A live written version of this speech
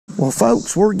Well,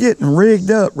 folks, we're getting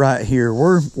rigged up right here.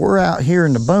 We're out here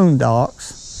in the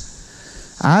boondocks.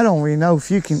 I don't even know if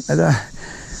you can...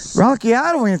 Rocky,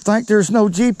 I don't even think there's no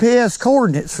GPS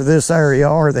coordinates for this area,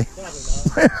 are they?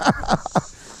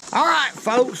 All right,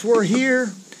 folks, we're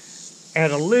here at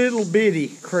a little bitty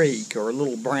creek or a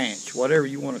little branch, whatever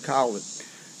you want to call it.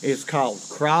 It's called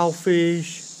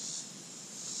Crawfish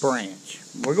Branch.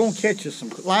 We're going to catch us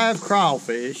some live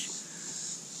crawfish.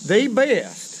 The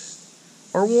best,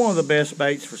 or one of the best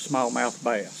baits for smallmouth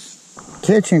bass.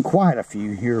 Catching quite a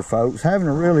few here, folks. Having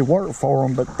to really work for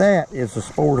them, but that is the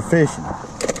sport of fishing.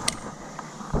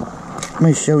 Let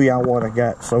me show y'all what I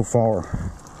got so far.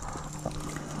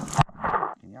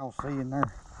 Can y'all see in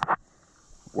there?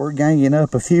 We're ganging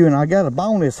up a few, and I got a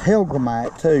bonus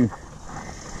hellgramite too.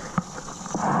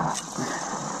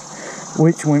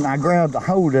 Which, when I grabbed a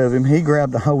hold of him, he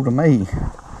grabbed a hold of me.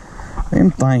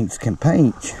 Them things can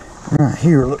pinch. Right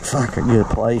here looks like a good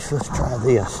place. Let's try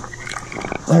this.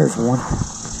 There's one.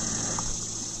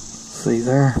 See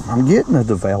there? I'm getting to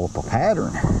develop a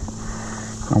pattern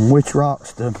on which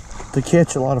rocks to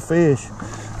catch a lot of fish.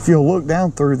 If you'll look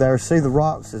down through there, see the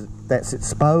rocks that's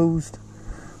exposed?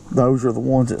 Those are the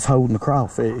ones that's holding the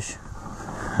crawfish.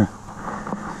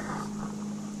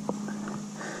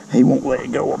 He won't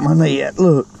let go of my net.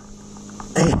 Look.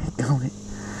 Daggone it.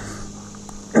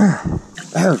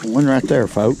 There's one right there,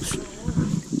 folks.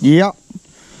 Yep.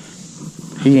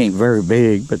 He ain't very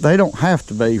big, but they don't have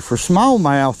to be. For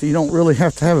smallmouth, you don't really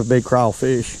have to have a big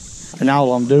crawfish. And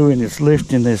all I'm doing is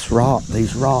lifting these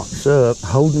rocks up,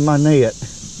 holding my net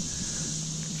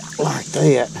like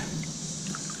that,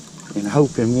 and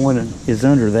hoping one is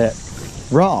under that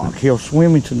rock. He'll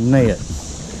swim into the net.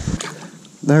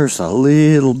 There's a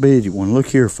little bitty one. Look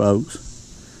here, folks.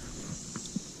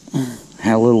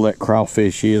 How little that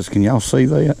crawfish is. Can y'all see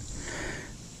that?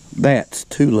 That's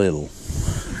too little.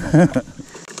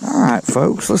 All right,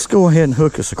 folks, let's go ahead and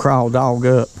hook us a crawdad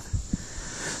up.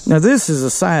 Now, this is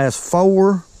a size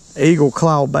 4 eagle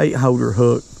claw bait holder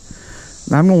hook.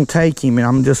 Now, I'm going to take him and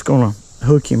I'm just going to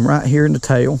hook him right here in the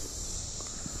tail.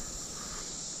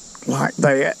 Like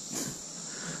that.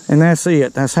 And that's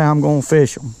it. That's how I'm going to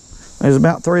fish them. There's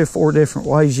about 3 or 4 different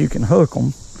ways you can hook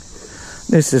them.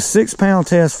 This is 6-pound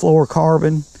test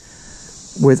fluorocarbon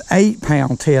with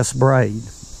 8-pound test braid.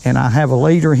 And I have a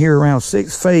leader here around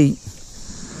 6 feet.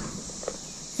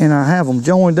 And I have them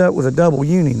joined up with a double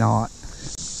uni knot.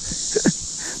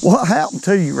 What happened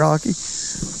to you, Rocky?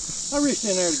 I reached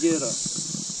in there to get a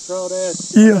crawdad.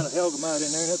 Yeah. I got a hellgramite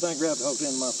in there, and that thing grabbed the hook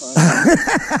into my thing.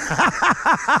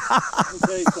 Let me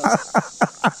tell you something.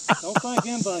 Don't think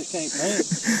them things can't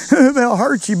paint. They'll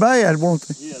hurt you bad, won't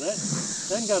they? Yeah,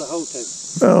 that got a hold to.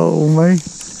 Oh, man.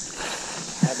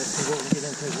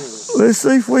 Let's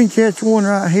see if we can catch one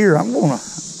right here. I'm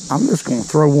just gonna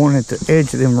throw one at the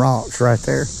edge of them rocks right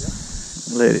there.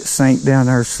 Let it sink down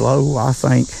there slow. I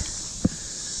think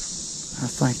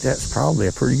that's probably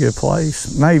a pretty good place.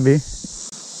 Maybe.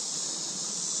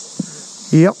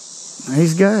 Yep,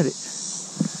 he's got it.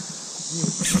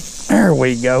 There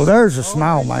we go. There's a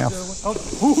smallmouth.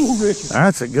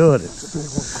 That's a good one.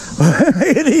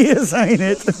 It is, ain't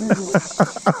it?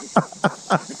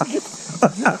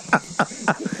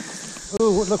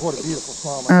 Ooh, look what a beautiful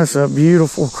smallmouth. That's a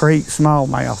beautiful creek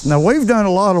smallmouth. Now, we've done a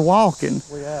lot of walking.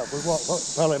 We have. We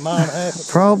walked probably a mile and a half.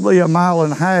 Probably a mile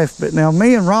and a half. But now,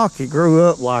 me and Rocky grew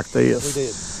up like this. We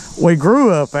did. We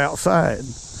grew up outside.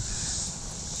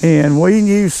 And we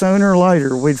knew sooner or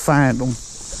later we'd find them.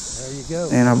 There you go.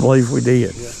 And I believe we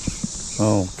did. Yeah.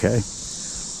 Okay.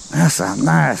 That's a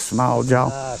nice small jaw.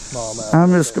 Nice smallmouth.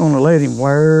 I'm just going to let him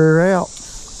wear out.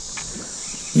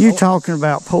 You talking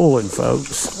about pulling,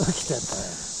 folks. Look at that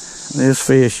thing. This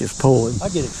fish is pulling. I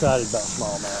get excited about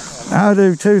smallmouth. I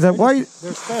do too.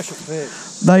 They're special fish.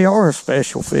 They are a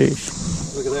special fish.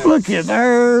 Look at that. Look at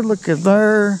there. Look at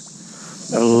there.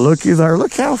 Looky there.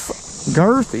 Look how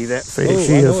girthy that fish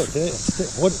I know is.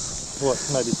 it. What,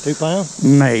 maybe 2 pounds?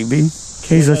 Maybe.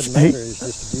 He's a just a beautiful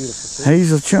fish.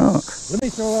 He's a chunk. Let me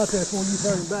throw out there before you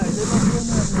turn him back.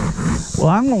 Well,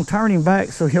 I'm going to turn him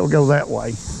back so he'll go that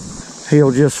way.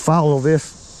 He'll just follow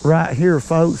this right here,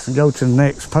 folks, and go to the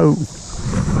next pool.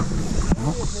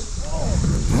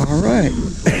 All right.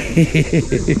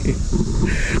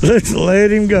 Let's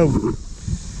let him go.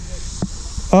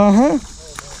 Uh-huh.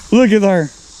 Look at there.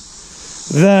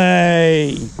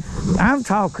 I'm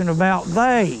talking about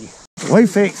they. We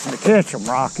fixing to catch them,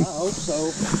 Rocky. I hope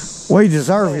so. We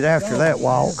deserve it after that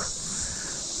walk.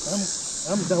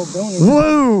 I'm doggone it.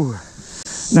 Woo!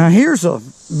 Now here's a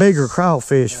bigger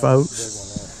crawfish,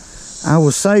 folks. I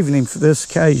was saving him for this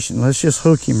occasion. Let's just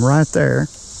hook him right there.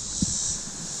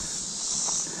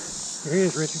 Here he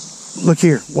is, Richard. Look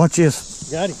here. Watch this.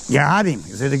 Got him. Got him.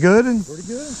 Is it a good one? Pretty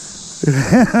good.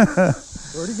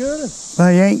 Pretty good.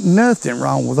 They ain't nothing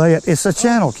wrong with that. It's a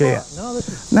channel cat. No, this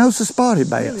is No, it's a spotted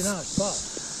bass. really nice spot.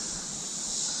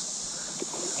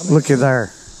 Look at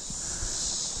there.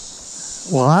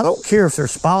 Well, I don't care if they're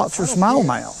spots or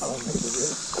smallmouth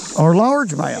or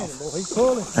largemouth. He's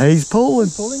pulling. He's pulling.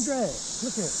 Pulling drag.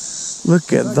 Look at it.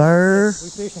 Look at there. I'm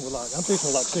fishing with like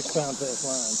 6 pound fast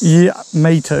lines. Yeah,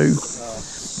 me too.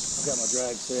 I've got my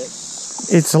drag set.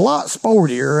 It's a lot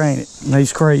sportier, ain't it, in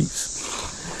these creeks?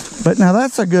 But now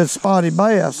that's a good spotted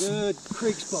bass. Good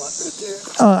creek spot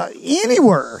right there.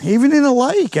 Anywhere, even in a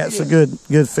lake, that's a good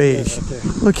fish. Yeah, right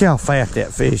there. Look how fat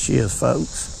that fish is,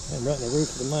 folks. And right in the roof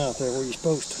of the mouth there where you're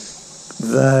supposed to.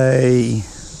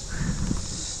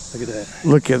 Look at that.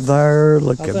 Look at there,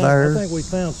 look at there. I think we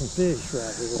found some fish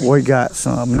right here. We got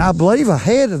some. And I believe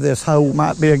ahead of this hole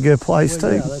might be a good place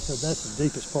too. Yeah, that's the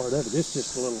deepest part of it. This is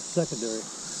just a little secondary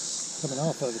coming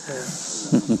off of it there.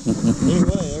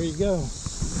 Anyway, there you go.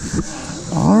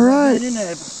 All right.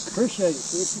 Appreciate it,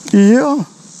 Chris. Yeah.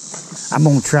 I'm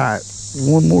going to try it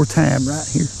one more time right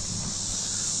here.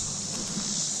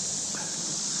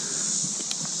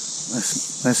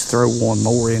 Let's throw one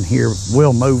more in here.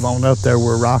 We'll move on up there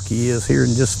where Rocky is here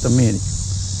in just a minute.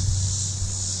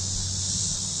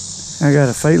 I got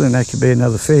a feeling that could be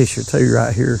another fish or two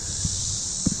right here.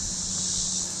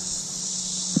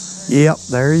 Yep,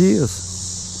 there he is.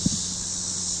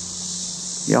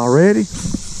 Y'all ready?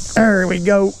 There we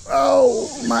go. Oh,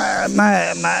 my.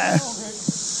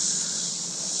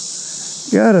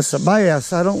 Got us a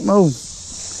bass. I don't know. Oh,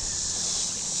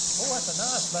 that's a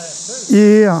nice bass, too.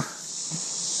 Yeah.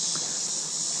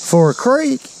 For a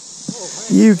creek,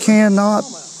 you cannot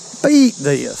beat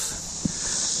this.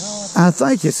 I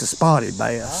think it's a spotted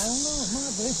bass. I don't know, it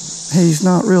might be. He's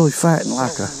not really fatting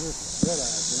like a...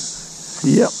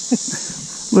 Yep.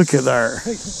 Look at there.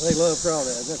 They love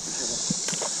crawdads, that's for sure.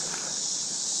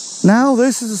 No,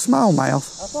 this is a smallmouth.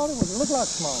 I thought it looked like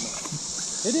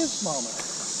smallmouth. It is smallmouth.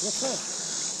 Yes, sir.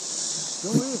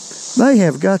 Sure is. They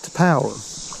have got the power,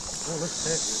 Oh, look at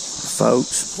that.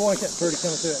 folks. Boy, ain't that pretty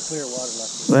coming through that clear water like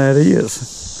this. That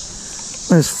is.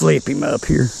 Let's flip him up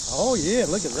here. Oh, yeah,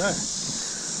 look at that.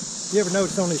 You ever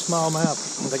notice on these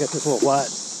smallmouth, they got this little white,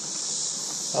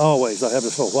 always, they have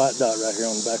this little white dot right here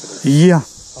on the back of their, Yeah.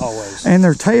 always. And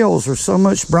their tails are so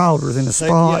much broader than a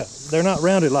spot. They're not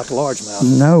rounded like a largemouth.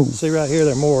 No. See right here,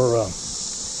 they're more,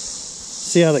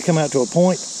 see how they come out to a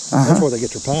point? That's where they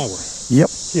get their power. Yep.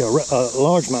 See, a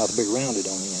largemouth will be rounded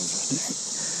on the ends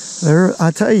right there.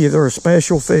 I tell you, they're a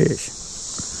special fish.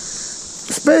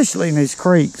 Especially in these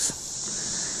creeks.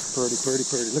 Pretty.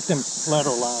 Look at them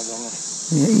lateral lines on them.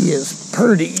 He is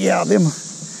pretty. Yeah, them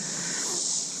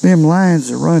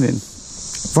lines are running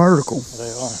vertical.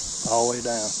 They are, all the way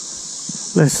down.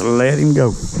 Let's let him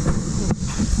go.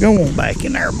 Go on back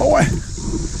in there, boy.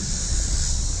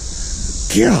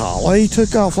 Golly, he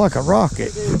took off like a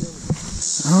rocket.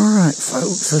 All right,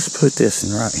 folks, let's put this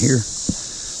in right here.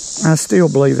 I still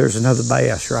believe there's another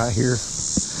bass right here.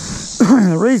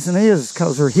 The reason is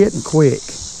because they're hitting quick.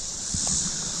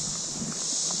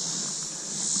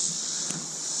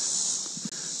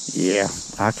 Yeah,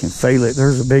 I can feel it.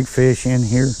 There's a big fish in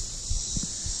here.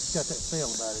 It's got that feel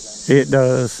about it, ain't it? It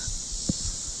does.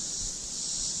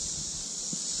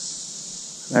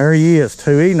 There he is,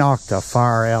 too. He knocked the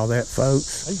fire out of that,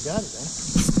 folks. He got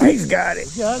it, ain't He's got it.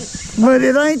 he? He got it. But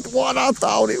it ain't what I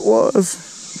thought it was.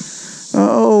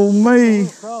 Oh, me.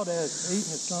 Crawdads eating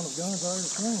its son of guns out of the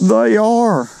screen. They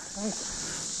are.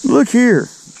 Look here.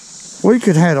 We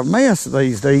could have a mess of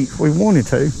these to eat if we wanted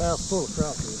to. Mouth full of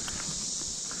crawfish.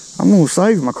 I'm going to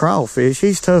save my crawfish.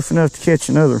 He's tough enough to catch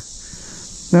another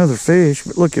fish.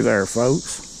 But look at there,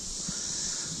 folks.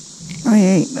 He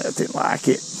ain't nothing like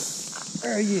it.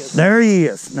 There he is. There he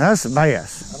is. Now, that's a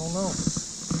bass. I don't know.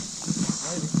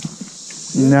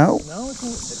 No. No,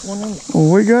 it's one of them.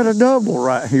 Well, we got a double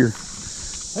right here.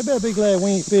 They better be glad we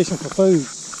ain't fishing for food.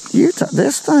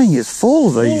 This thing is full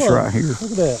of these right here.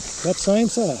 Look at that. Got the same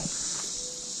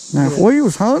size. Now, if we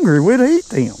was hungry, we'd eat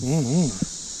them.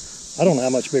 I don't know how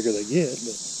much bigger they get,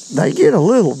 but They get a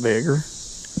little bigger.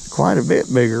 Quite a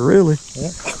bit bigger, really.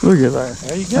 yeah. Look at that.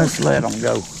 There you go. Let's let them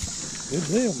go. Good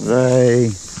deal.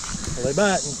 They Well, they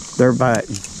biting. They're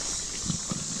biting.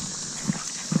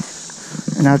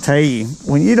 And I tell you,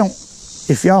 when you don't,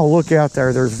 if y'all look out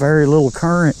there, there's very little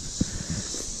current.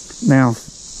 Now,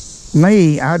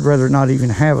 me, I'd rather not even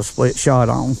have a split shot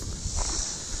on.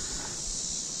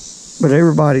 But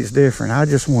everybody's different. I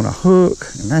just want a hook,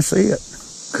 and that's it.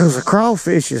 Because a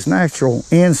crawfish's natural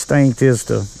instinct is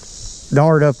to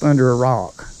dart up under a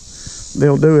rock.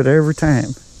 They'll do it every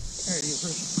time. There it is,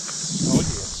 Richard. Oh, yeah.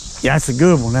 Yeah, that's a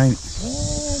good one, ain't it?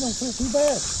 Yeah, don't feel too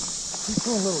bad. He's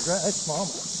pulling a little dry. That's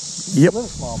smallmouth. Yep. A little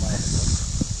smallmouth.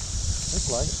 Looks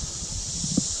like it.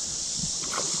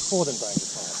 More than things are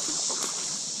small.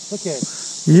 Look at it.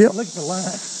 Yep. Look at the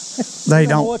line. They don't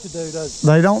know don't. what to do, does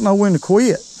They don't know when to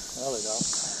quit. No, they don't.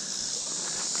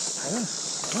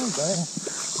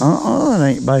 Well, that ain't bad. It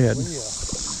ain't bad. Well, yeah.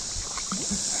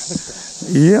 Look at that.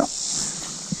 Yep.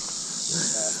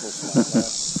 Nice little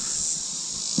smallmouth.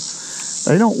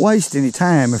 They don't waste any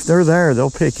time. If they're there,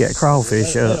 they'll pick that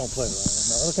crawfish They up. don't play around.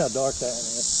 No, look how dark that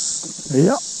one is.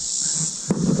 Yep.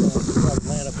 Probably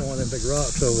land up on one of them big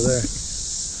rocks over there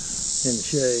in the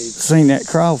shade. Seen that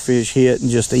crawfish hit and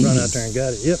just eat Run it. out there and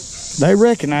got it. Yep. They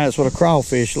recognize what a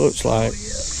crawfish looks like.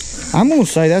 I'm going to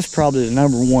say that's probably the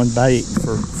 #1 bait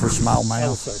for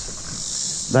smallmouth.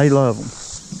 They love them.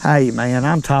 Hey, man,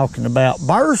 I'm talking about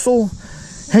Bursel.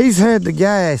 He's had the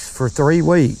gas for 3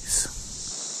 weeks.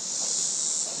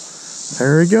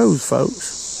 There he goes,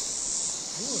 folks.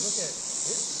 Ooh,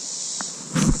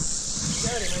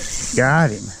 look at it.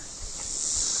 Got him.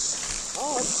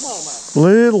 Oh, it's a smallmouth.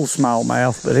 Little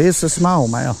smallmouth, but it's a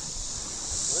smallmouth.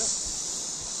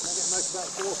 I got much about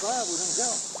 4 or 5 we done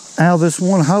got. Out of this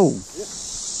one hole. Yep.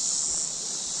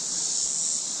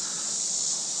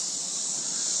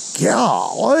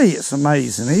 Golly, it's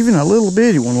amazing. Even a little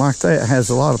bitty one like that has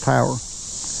a lot of power.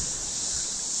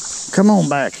 Come on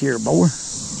back here, boy.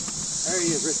 There he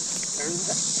is,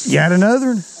 Richard. You got another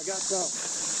one? I got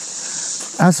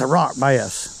some. That's a rock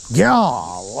bass.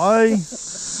 Golly.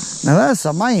 Now that's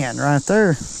a man right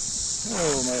there.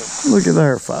 Oh, man. Look at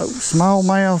there, folks.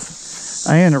 Smallmouth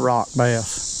and a rock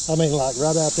bass. I mean, like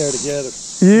right out there together.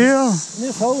 Yeah. And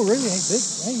this hole really ain't big.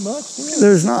 Ain't much to it.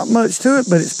 There's not much to it,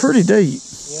 but it's pretty deep.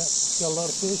 Yeah, it's got a lot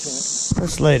of fish in it.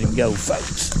 Let's let him go,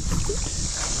 folks.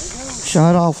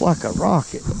 Shot off like a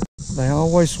rocket. They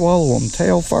always swallow them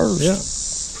tail first. Yeah.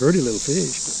 Pretty little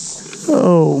fish.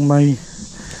 Oh, man.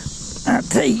 I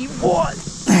tell you what.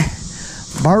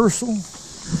 Bursel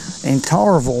and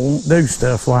Tarvel won't do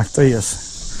stuff like this.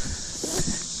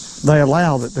 They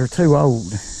allow that they're too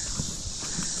old.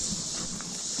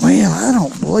 Well, I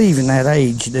don't believe in that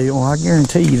age deal. I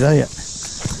guarantee you that.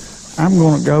 I'm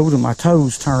going to go till my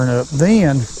toes turn up.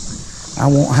 Then I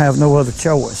won't have no other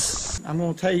choice. I'm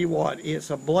going to tell you what.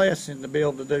 It's a blessing to be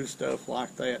able to do stuff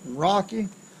like that. And Rocky,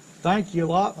 thank you a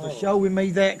lot for showing me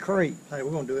that creek. Hey,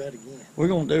 we're going to do that again. We're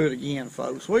going to do it again,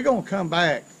 folks. We're going to come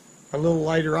back a little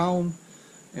later on,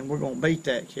 and we're going to beat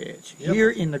that catch here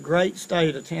in the great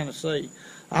state of Tennessee.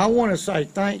 I want to say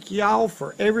thank y'all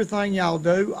for everything y'all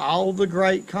do, all the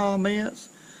great comments.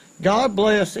 God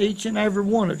bless each and every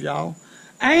one of y'all.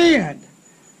 And,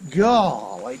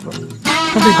 golly, oh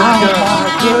my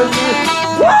goodness.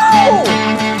 Whoa!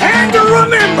 And to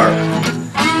remember,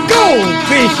 go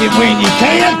fishing when you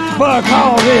can,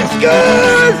 because it's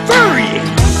good for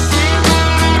you.